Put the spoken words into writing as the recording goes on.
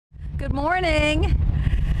Good morning.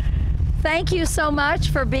 Thank you so much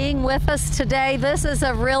for being with us today. This is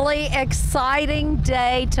a really exciting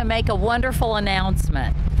day to make a wonderful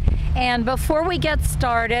announcement. And before we get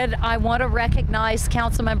started, I want to recognize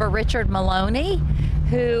Councilmember Richard Maloney,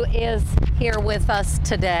 who is here with us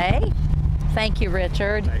today. Thank you,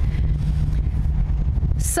 Richard. Thank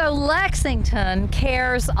you. So Lexington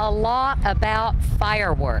cares a lot about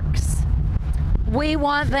fireworks. We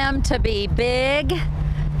want them to be big,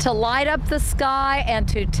 to light up the sky, and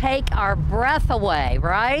to take our breath away,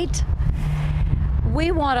 right? We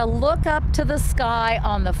want to look up to the sky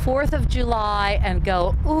on the 4th of July and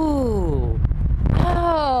go, ooh,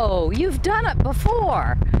 oh, you've done it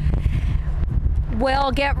before.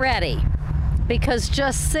 Well, get ready, because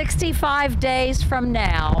just 65 days from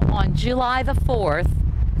now, on July the 4th,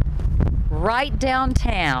 right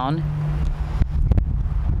downtown,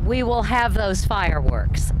 we will have those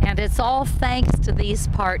fireworks, and it's all thanks to these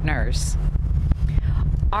partners.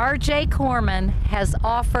 R.J. Corman has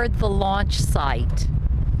offered the launch site.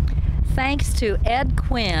 Thanks to Ed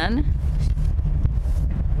Quinn,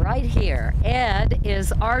 right here. Ed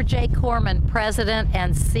is R.J. Corman President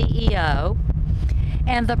and CEO,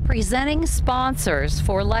 and the presenting sponsors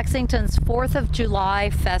for Lexington's 4th of July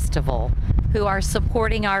Festival, who are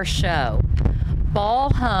supporting our show. Ball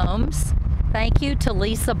Homes, thank you to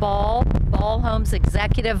Lisa Ball, Ball Homes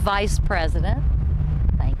Executive Vice President.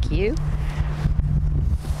 Thank you.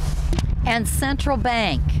 And Central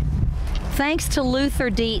Bank. Thanks to Luther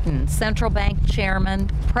Deaton, Central Bank Chairman,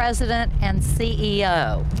 President, and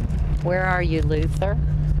CEO. Where are you, Luther?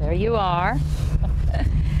 There you are.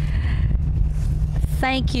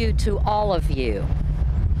 Thank you to all of you.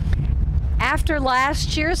 After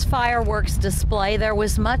last year's fireworks display, there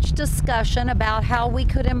was much discussion about how we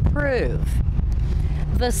could improve.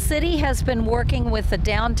 The city has been working with the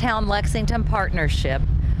Downtown Lexington Partnership,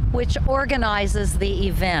 which organizes the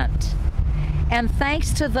event. And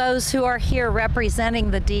thanks to those who are here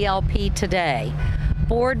representing the DLP today,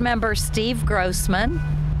 Board Member Steve Grossman,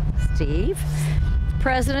 Steve,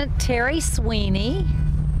 President Terry Sweeney,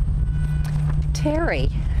 Terry,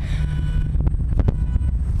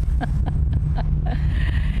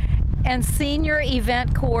 and Senior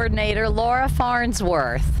Event Coordinator Laura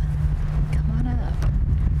Farnsworth. Come on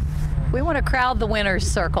up. We want to crowd the winner's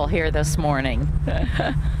circle here this morning.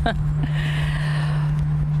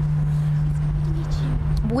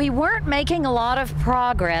 We weren't making a lot of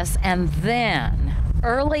progress, and then,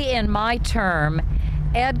 early in my term,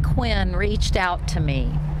 Ed Quinn reached out to me,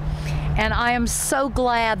 and I am so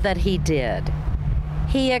glad that he did.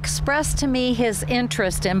 He expressed to me his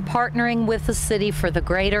interest in partnering with the city for the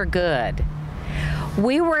greater good.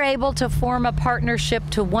 We were able to form a partnership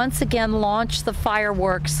to once again launch the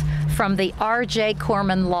fireworks from the R.J.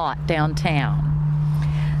 Corman lot downtown.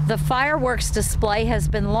 The fireworks display has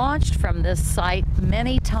been launched from this site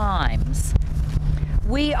many times.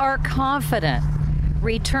 We are confident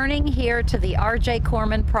returning here to the R.J.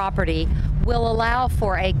 Corman property will allow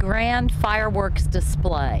for a grand fireworks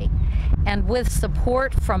display. And with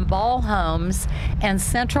support from Ball Homes and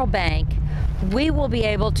Central Bank, we will be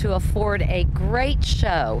able to afford a great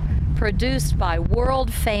show produced by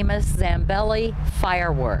world-famous Zambelli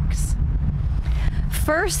Fireworks.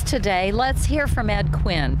 First today, let's hear from Ed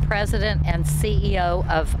Quinn, President and CEO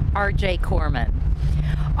of R.J. Corman.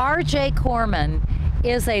 R.J. Corman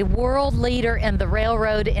is a world leader in the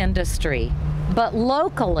railroad industry, but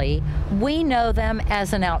locally, we know them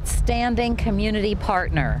as an outstanding community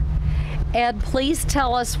partner. Ed, please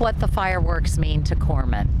tell us what the fireworks mean to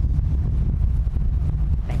Corman.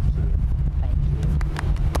 Thank you.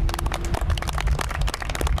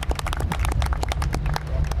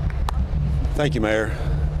 Thank you, Mayor.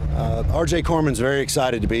 R.J. Corman's very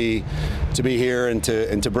excited to be here and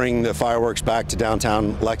to bring the fireworks back to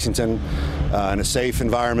downtown Lexington in a safe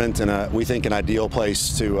environment and we think an ideal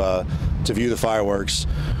place to view the fireworks.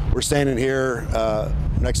 We're standing here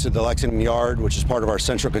next to the Lexington Yard, which is part of our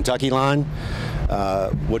Central Kentucky line,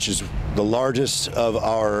 which is the largest of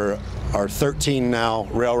our 13 now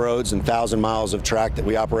railroads and 1,000 miles of track that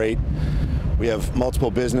we operate. We have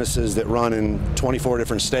multiple businesses that run in 24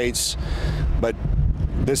 different states, but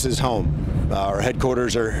this is home. Our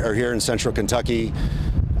headquarters are here in Central Kentucky.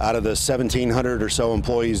 Out of the 1,700 or so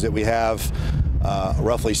employees that we have,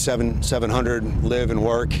 roughly 700 live and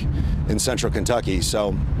work in Central Kentucky.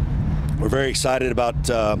 So we're very excited about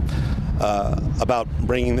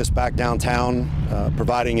bringing this back downtown,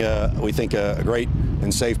 providing we think a great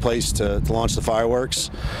and safe place to launch the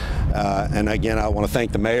fireworks. And again, I want to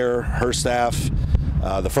thank the mayor, her staff,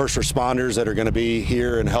 the first responders that are going to be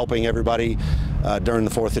here and helping everybody during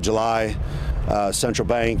the 4th of July. Central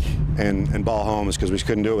Bank, and Ball Homes, because we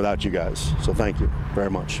couldn't do it without you guys. So thank you very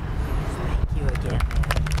much. Thank you again, Ed.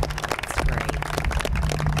 That's great.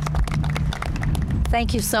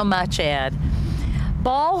 Thank you so much, Ed.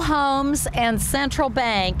 Ball Homes and Central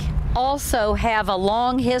Bank also have a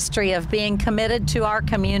long history of being committed to our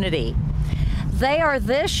community. They are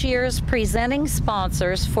this year's presenting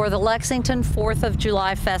sponsors for the Lexington 4th of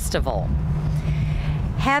July Festival.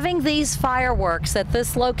 Having these fireworks at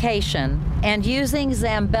this location and using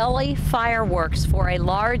Zambelli fireworks for a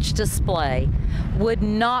large display would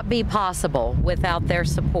not be possible without their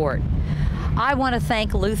support. I want to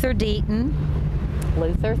thank Luther Deaton.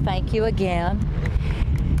 Luther, thank you again.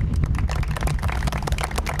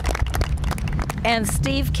 And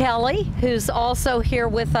Steve Kelly, who's also here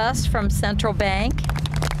with us from Central Bank.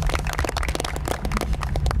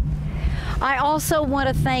 I also want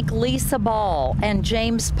to thank Lisa Ball and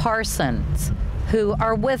James Parsons, who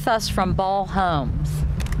are with us from Ball Homes.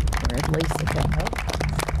 Where'd Lisa go?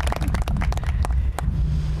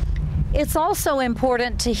 It's also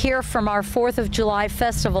important to hear from our 4th of July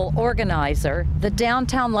Festival organizer, the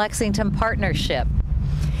Downtown Lexington Partnership.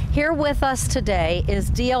 Here with us today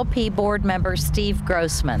is DLP board member Steve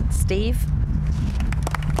Grossman. Steve?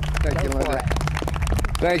 Thank you, Linda.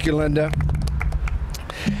 Thank you, Linda.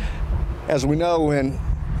 As we know, when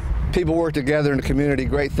people work together in the community,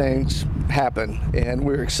 great things happen, and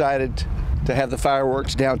we're excited to have the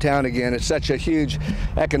fireworks downtown again. It's such a huge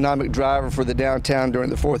economic driver for the downtown during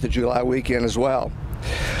the 4th of July weekend as well.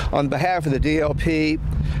 On behalf of the DLP,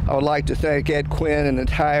 I would like to thank Ed Quinn and the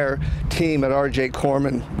entire team at RJ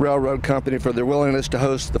Corman Railroad Company for their willingness to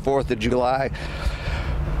host the 4th of July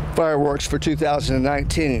fireworks for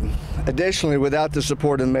 2019. Additionally, without the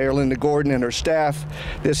support of Mayor Linda Gorton and her staff,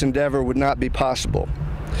 this endeavor would not be possible.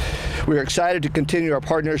 We are excited to continue our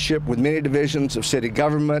partnership with many divisions of city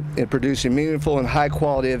government in producing meaningful and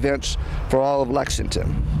high-quality events for all of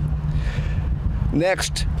Lexington.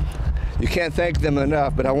 Next, you can't thank them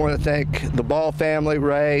enough, but I want to thank the Ball family,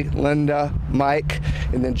 Ray, Linda, Mike,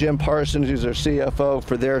 and then Jim Parsons, who's our CFO,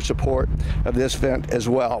 for their support of this event as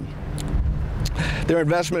well. Their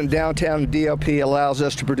investment in downtown DLP allows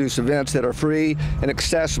us to produce events that are free and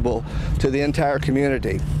accessible to the entire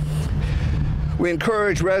community. We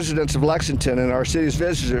encourage residents of Lexington and our city's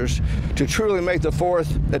visitors to truly make the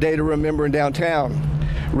 4th a day to remember in downtown.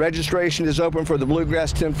 Registration is open for the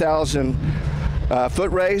Bluegrass 10,000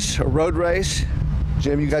 foot race or road race.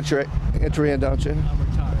 Jim, you got your entry in, don't you? I'm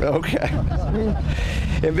retired. Okay.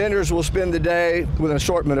 And vendors will spend the day with an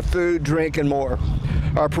assortment of food, drink, and more.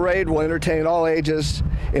 Our parade will entertain all ages,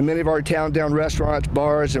 and many of our down restaurants,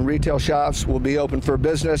 bars, and retail shops will be open for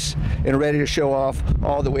business and ready to show off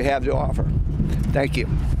all that we have to offer. Thank you.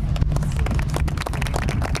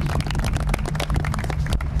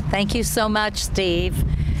 Thank you so much, Steve.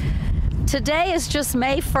 Today is just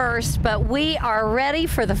May 1st, but we are ready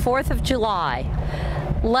for the 4th of July.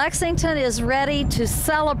 Lexington is ready to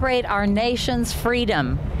celebrate our nation's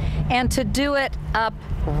freedom and to do it up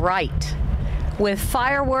right, with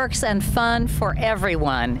fireworks and fun for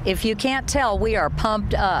everyone. If you can't tell, we are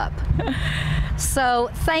pumped up. So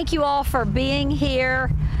thank you all for being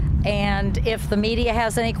here. And if the media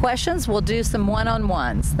has any questions, we'll do some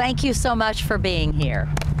one-on-ones. Thank you so much for being here.